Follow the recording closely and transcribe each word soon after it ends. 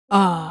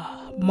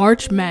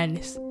March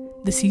Madness,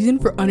 the season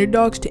for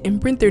underdogs to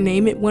imprint their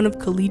name at one of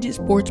collegiate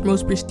sports'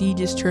 most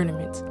prestigious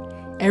tournaments.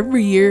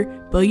 Every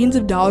year, billions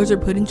of dollars are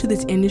put into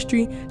this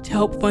industry to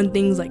help fund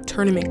things like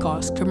tournament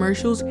costs,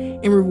 commercials,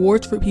 and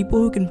rewards for people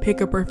who can pick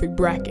a perfect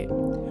bracket.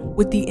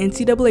 With the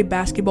NCAA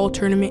basketball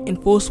tournament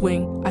in full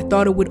swing, I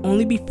thought it would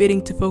only be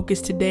fitting to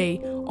focus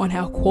today on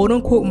how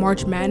quote-unquote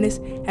March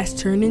Madness has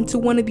turned into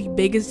one of the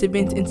biggest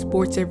events in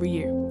sports every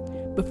year.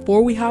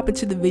 Before we hop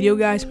into the video,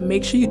 guys,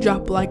 make sure you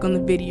drop a like on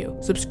the video,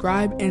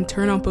 subscribe, and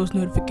turn on post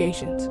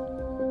notifications.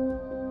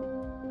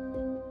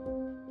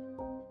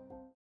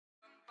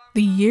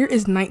 The year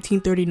is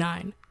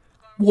 1939.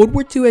 World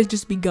War II has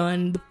just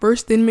begun, the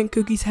first Thin Mint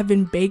cookies have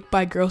been baked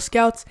by Girl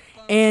Scouts,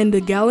 and a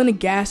gallon of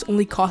gas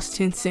only costs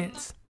 10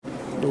 cents.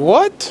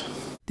 What?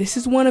 This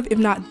is one of, if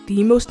not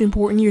the most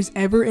important years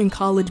ever in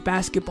college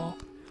basketball.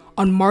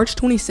 On March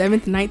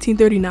 27th,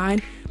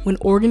 1939, when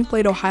Oregon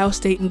played Ohio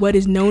State in what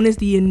is known as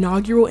the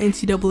inaugural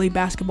NCAA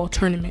basketball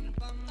tournament.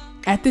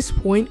 At this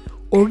point,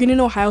 Oregon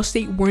and Ohio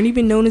State weren't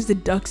even known as the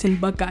Ducks and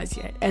Buckeyes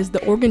yet, as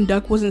the Oregon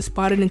Duck wasn't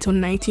spotted until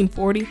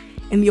 1940,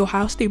 and the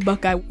Ohio State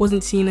Buckeye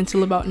wasn't seen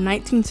until about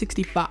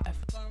 1965.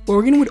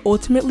 Oregon would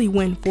ultimately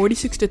win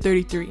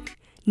 46-33.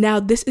 Now,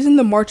 this isn't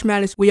the March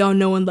Madness we all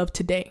know and love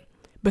today,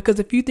 because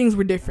a few things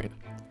were different.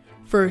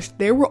 First,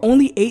 there were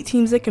only 8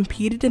 teams that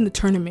competed in the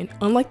tournament,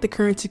 unlike the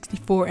current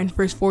 64 and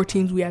first 4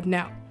 teams we have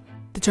now.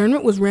 The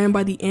tournament was ran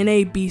by the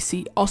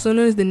NABC, also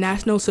known as the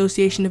National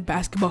Association of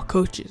Basketball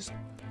Coaches.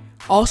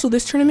 Also,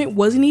 this tournament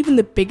wasn't even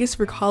the biggest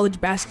for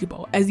college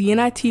basketball, as the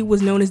NIT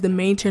was known as the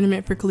main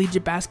tournament for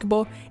collegiate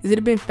basketball, as it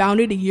had been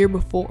founded a year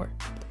before.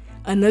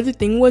 Another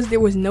thing was there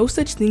was no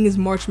such thing as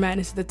March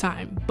Madness at the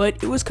time, but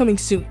it was coming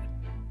soon.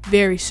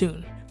 Very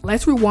soon.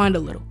 Let's rewind a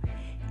little.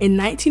 In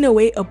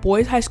 1908, a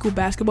boys' high school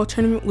basketball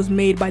tournament was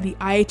made by the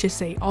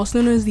IHSA,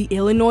 also known as the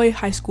Illinois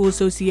High School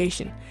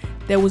Association,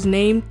 that was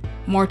named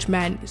March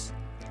Madness.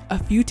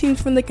 A few teams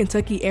from the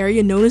Kentucky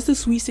area, known as the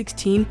Sweet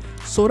 16,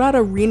 sold out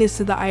arenas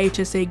to the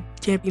IHSA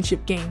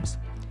championship games.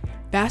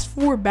 Fast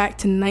forward back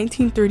to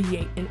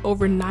 1938, and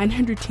over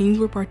 900 teams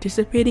were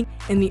participating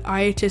in the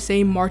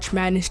IHSA March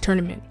Madness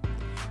tournament.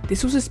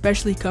 This was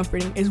especially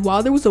comforting, as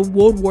while there was a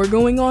world war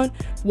going on,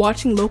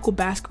 watching local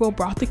basketball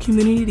brought the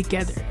community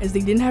together, as they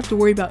didn't have to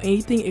worry about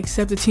anything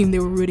except the team they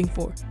were rooting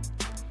for.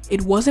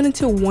 It wasn't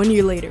until 1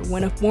 year later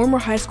when a former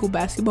high school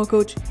basketball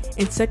coach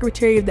and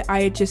secretary of the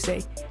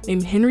IHSA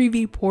named Henry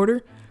V.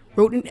 Porter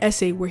wrote an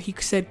essay where he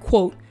said,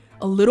 quote,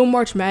 "A little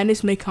March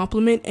Madness may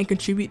complement and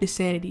contribute to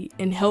sanity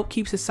and help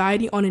keep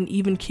society on an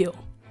even keel."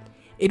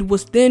 It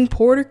was then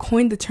Porter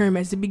coined the term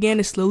as it began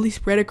to slowly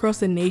spread across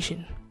the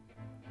nation.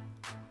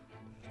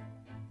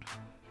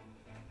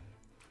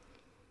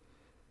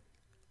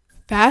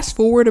 Fast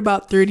forward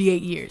about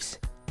 38 years.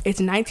 It's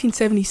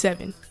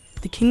 1977.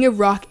 The king of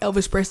rock,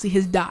 Elvis Presley,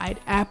 has died.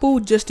 Apple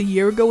just a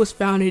year ago was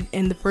founded,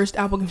 and the first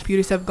Apple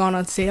computers have gone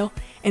on sale,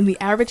 and the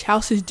average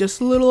house is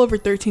just a little over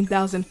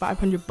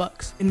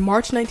 $13,500. In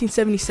March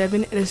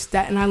 1977, at a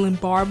Staten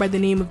Island bar by the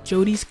name of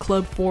Jody's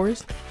Club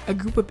Forest, a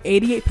group of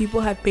 88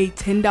 people have paid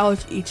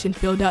 $10 each and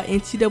filled out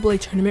NCAA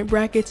tournament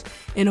brackets,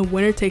 and a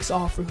winner takes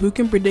all for who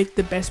can predict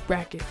the best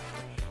bracket.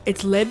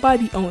 It's led by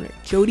the owner,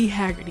 Jody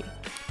Haggerty.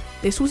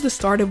 This was the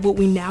start of what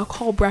we now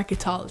call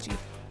bracketology.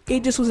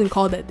 It just wasn't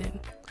called that then.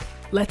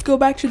 Let's go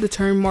back to the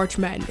term March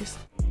Madness.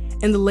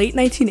 In the late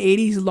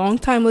 1980s,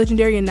 longtime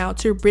legendary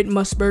announcer Britt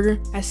Musburger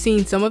has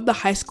seen some of the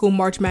high school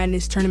March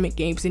Madness tournament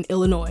games in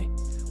Illinois.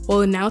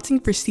 While announcing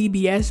for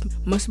CBS,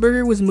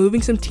 Musburger was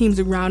moving some teams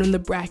around in the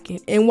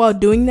bracket, and while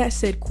doing that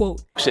said,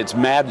 quote, "It's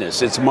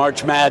madness, it's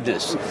March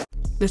Madness."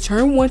 The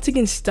term once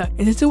again stuck,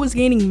 and since it was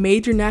gaining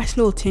major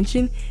national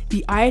attention,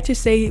 the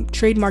IHSA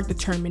trademarked the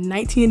term in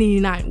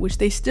 1989, which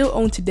they still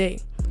own today.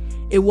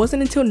 It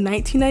wasn't until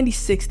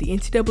 1996 the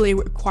NCAA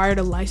required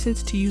a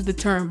license to use the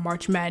term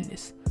March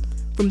Madness.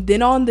 From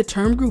then on, the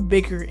term grew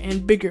bigger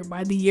and bigger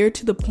by the year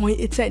to the point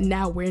it's at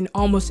now, where in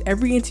almost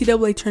every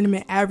NCAA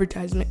tournament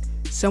advertisement,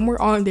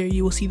 somewhere on there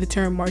you will see the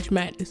term March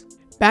Madness.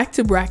 Back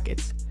to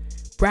brackets.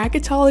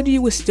 Bracketology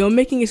was still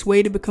making its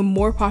way to become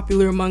more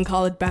popular among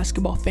college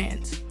basketball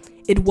fans.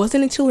 It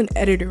wasn't until an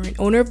editor and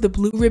owner of the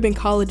Blue Ribbon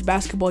College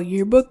Basketball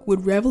Yearbook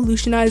would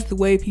revolutionize the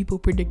way people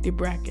predicted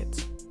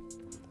brackets.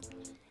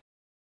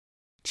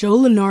 Joe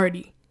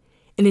Lunardi.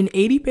 In an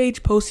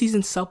 80-page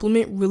postseason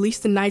supplement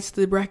released the nights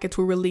the brackets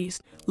were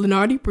released,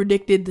 Lunardi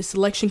predicted the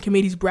selection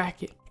committee's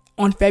bracket.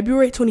 On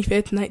February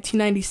 25,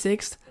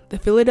 1996, the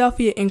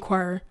Philadelphia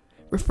Inquirer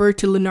referred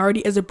to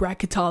Lunardi as a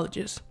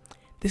bracketologist.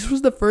 This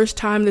was the first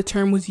time the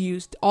term was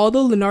used.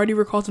 Although Lunardi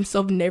recalls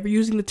himself never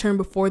using the term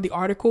before the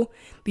article,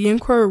 the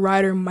Inquirer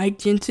writer Mike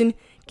Jensen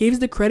gives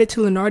the credit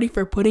to Lunardi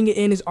for putting it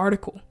in his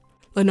article.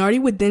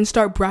 Lunardi would then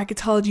start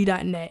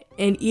bracketology.net,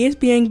 and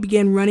ESPN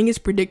began running his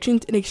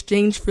predictions in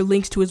exchange for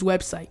links to his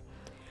website.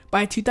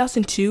 By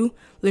 2002,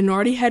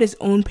 Lunardi had his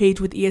own page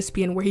with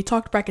ESPN where he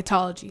talked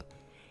bracketology.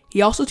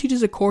 He also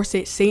teaches a course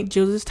at St.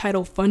 Joseph's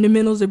titled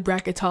Fundamentals of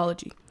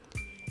Bracketology.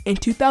 In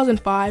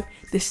 2005,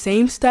 the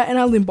same Staten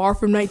Island bar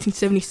from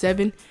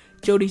 1977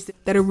 Jody's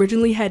that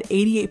originally had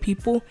 88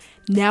 people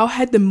now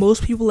had the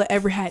most people it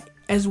ever had,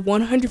 as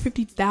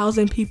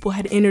 150,000 people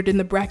had entered in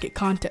the bracket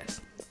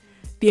contest.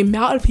 The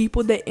amount of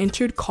people that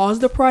entered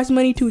caused the prize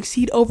money to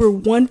exceed over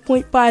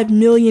 $1.5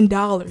 million.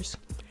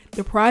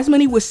 The prize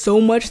money was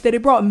so much that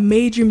it brought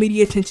major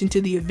media attention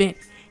to the event,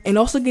 and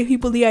also gave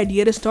people the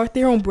idea to start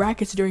their own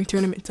brackets during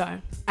tournament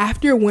time.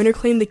 After a winner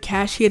claimed the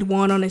cash he had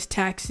won on his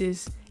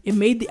taxes, it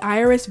made the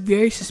IRS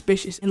very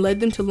suspicious and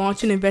led them to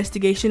launch an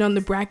investigation on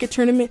the bracket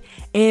tournament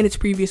and its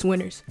previous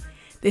winners.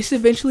 This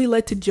eventually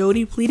led to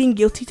Jody pleading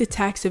guilty to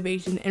tax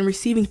evasion and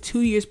receiving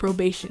 2 years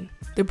probation.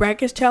 The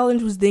brackets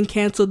challenge was then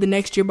canceled the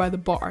next year by the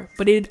bar,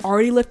 but it had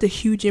already left a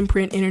huge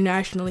imprint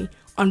internationally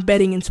on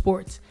betting in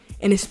sports,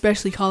 and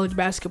especially college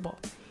basketball,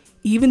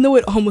 even though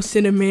it almost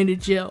sent a man to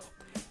jail.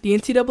 The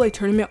NCAA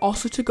tournament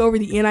also took over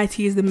the NIT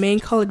as the main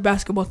college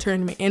basketball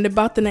tournament in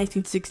about the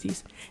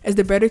 1960s, as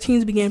the better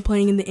teams began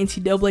playing in the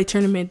NCAA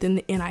tournament than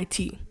the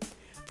NIT.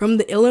 From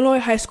the Illinois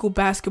High School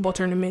basketball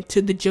tournament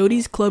to the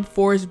Jody's Club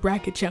Forest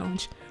Bracket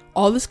Challenge,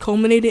 all this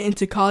culminated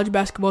into college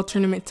basketball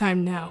tournament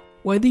time now.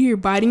 Whether you're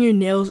biting your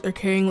nails or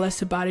caring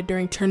less about it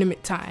during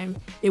tournament time,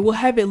 it will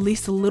have at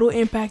least a little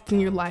impact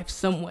in your life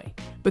some way,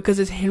 because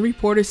as Henry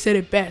Porter said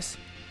it best,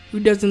 who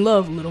doesn't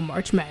love Little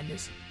March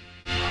Madness?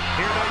 Here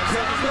they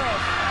come.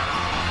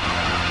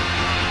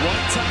 One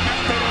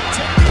timeout, they don't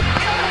take.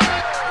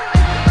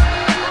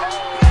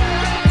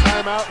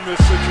 Timeout in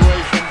this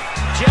situation.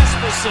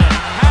 Jesperson,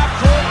 half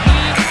court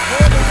lead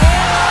for the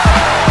win.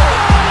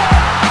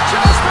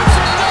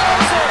 Jesperson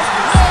knows it.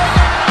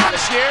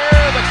 This year,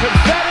 the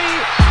confetti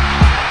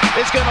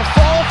is going to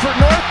fall for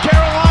North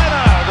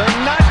Carolina.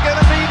 They're not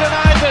going to be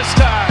denied this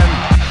time.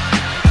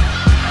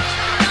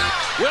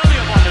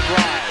 William on the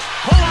drive.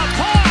 Pull up.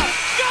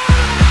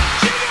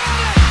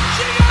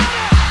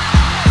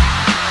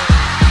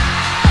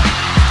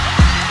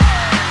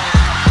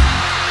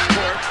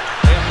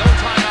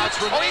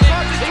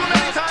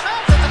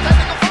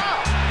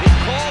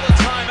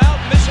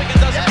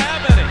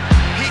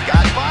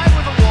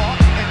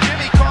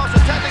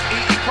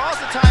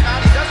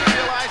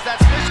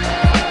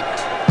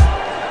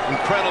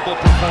 Incredible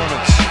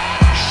performance.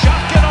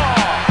 Shock and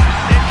awe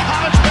in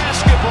college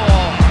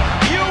basketball.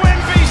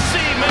 UNBC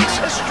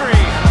makes history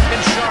in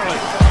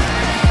Charlotte.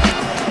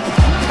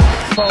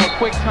 Call a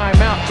quick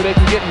timeout so they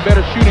can get in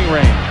better shooting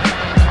range.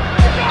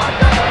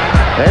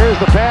 There's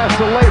the pass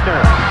to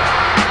Leitner.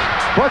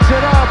 Puts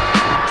it up.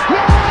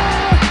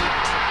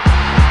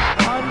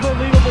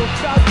 Unbelievable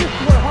shot. This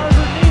is what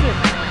Harvard needed.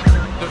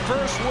 The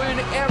first win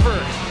ever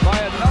by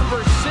a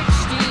number 16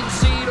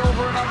 seed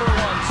over a number 1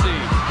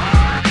 seed.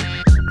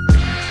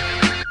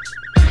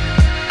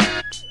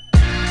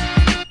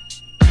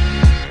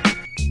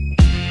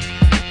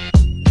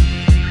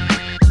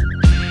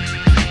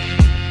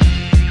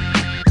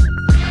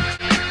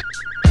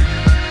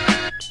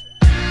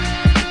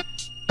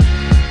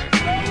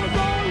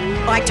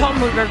 I told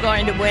them we were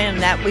going to win,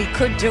 that we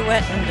could do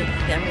it,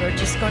 and we're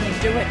just going to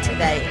do it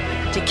today.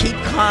 To keep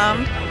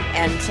calm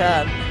and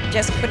to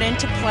just put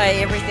into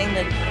play everything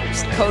that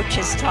coach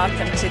has taught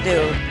them to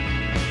do.